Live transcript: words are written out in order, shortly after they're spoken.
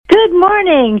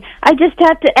morning. I just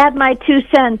have to add my 2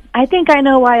 cents. I think I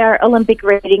know why our Olympic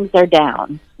ratings are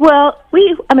down. Well,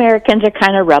 we Americans are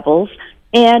kind of rebels,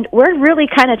 and we're really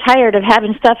kind of tired of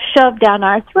having stuff shoved down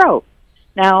our throat.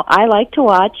 Now, I like to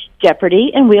watch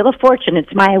Jeopardy and Wheel of Fortune.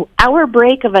 It's my hour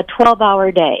break of a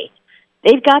 12-hour day.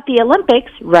 They've got the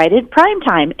Olympics right at prime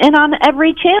time and on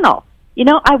every channel. You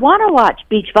know, I want to watch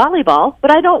beach volleyball,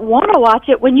 but I don't want to watch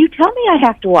it when you tell me I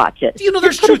have to watch it. You know,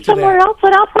 there's Just put truth it to somewhere that. else,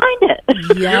 and I'll find it.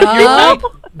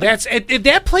 Yeah.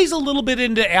 That plays a little bit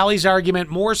into Allie's argument.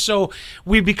 More so,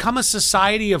 we become a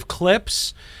society of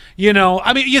clips. You know,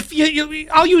 I mean,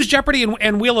 I'll use Jeopardy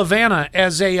and Wheel of Vanna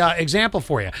as a example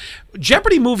for you.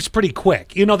 Jeopardy moves pretty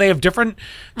quick. You know, they have different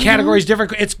categories,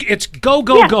 different. It's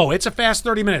go. It's a fast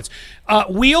 30 minutes.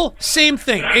 Wheel, same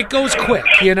thing. It goes quick.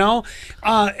 You know,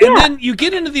 and then you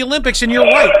get into the Olympics, and you're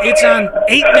right. It's on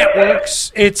 8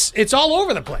 networks. It's all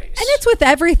over the place. And it's with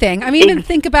everything. I mean, even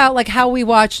think about like how we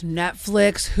watch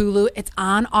Netflix, Hulu. It's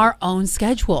on our own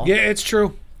schedule. Yeah, it's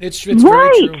true. It's Right.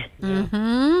 very true.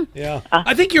 Mm-hmm. Yeah.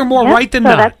 I think you're more right than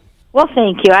not. Well,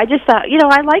 thank you. I just thought,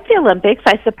 I like the Olympics.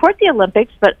 I support the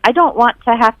Olympics, but I don't want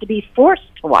to have to be forced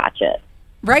to watch it.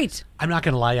 Right. I'm not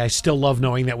going to lie. I still love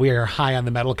knowing that we are high on the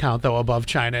medal count, though, above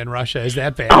China and Russia. Is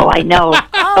that bad? Oh, I know.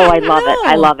 I love it.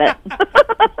 I love it.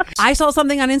 I saw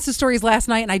something on Insta Stories last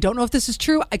night, and I don't know if this is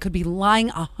true. I could be lying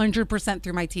 100%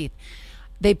 through my teeth.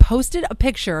 They posted a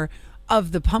picture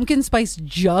of the pumpkin spice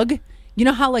jug. You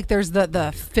know how like there's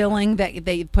the filling that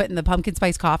they put in the pumpkin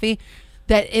spice coffee?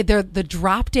 The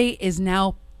drop date is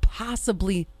now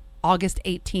possibly August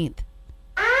 18th.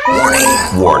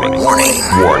 Warning.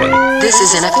 This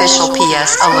is an official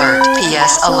PS alert.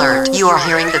 PS alert. You are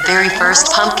hearing the very first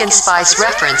pumpkin spice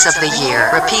reference of the year.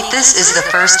 Repeat, this is the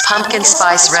first pumpkin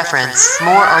spice reference.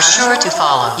 More are sure to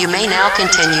follow. You may now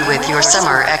continue with your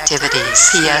summer activities.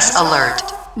 PS alert.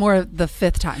 More the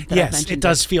 5th time that I've Yes, mentioned it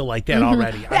does feel like that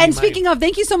already. And speaking of,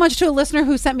 thank you so much to a listener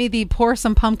who sent me the Pour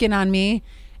Some Pumpkin on Me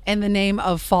in the name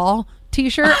of fall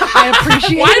t-shirt. I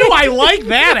appreciate it. Why do I like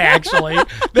that, actually?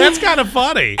 That's kind of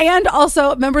funny. And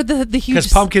also, remember the huge...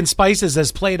 Because Pumpkin Spice is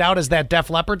as played out as that Def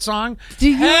Leppard song. Do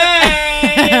you...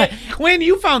 Hey! Quinn,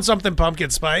 you found something Pumpkin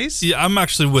Spice. Yeah, I'm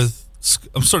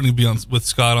starting to be with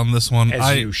Scott on this one.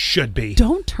 As you should be.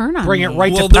 Don't turn on Bring me. it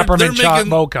right to peppermint chocolate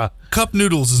mocha. Cup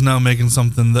Noodles is now making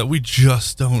something that we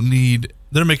just don't need.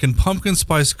 They're making pumpkin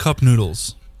spice cup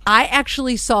noodles. I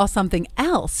actually saw something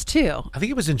else, too. I think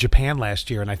it was in Japan last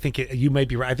year, and I think you might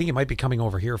be right. I think it might be coming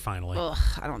over here finally. Ugh,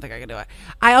 I don't think I can do it.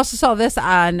 I also saw this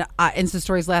on Insta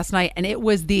Stories last night, and it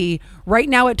was the right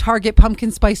now at Target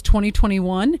Pumpkin Spice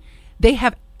 2021. They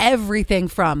have everything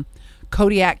from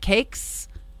Kodiak cakes,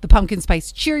 the Pumpkin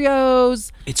Spice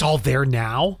Cheerios. It's all there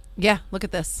now? Yeah, look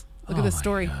at this. Look at this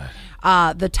story.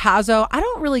 The Tazo. I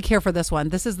don't really care for this one.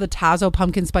 This is the Tazo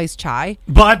Pumpkin Spice Chai.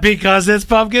 But because it's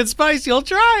pumpkin spice, you'll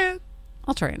try it.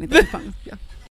 I'll try anything. Yeah.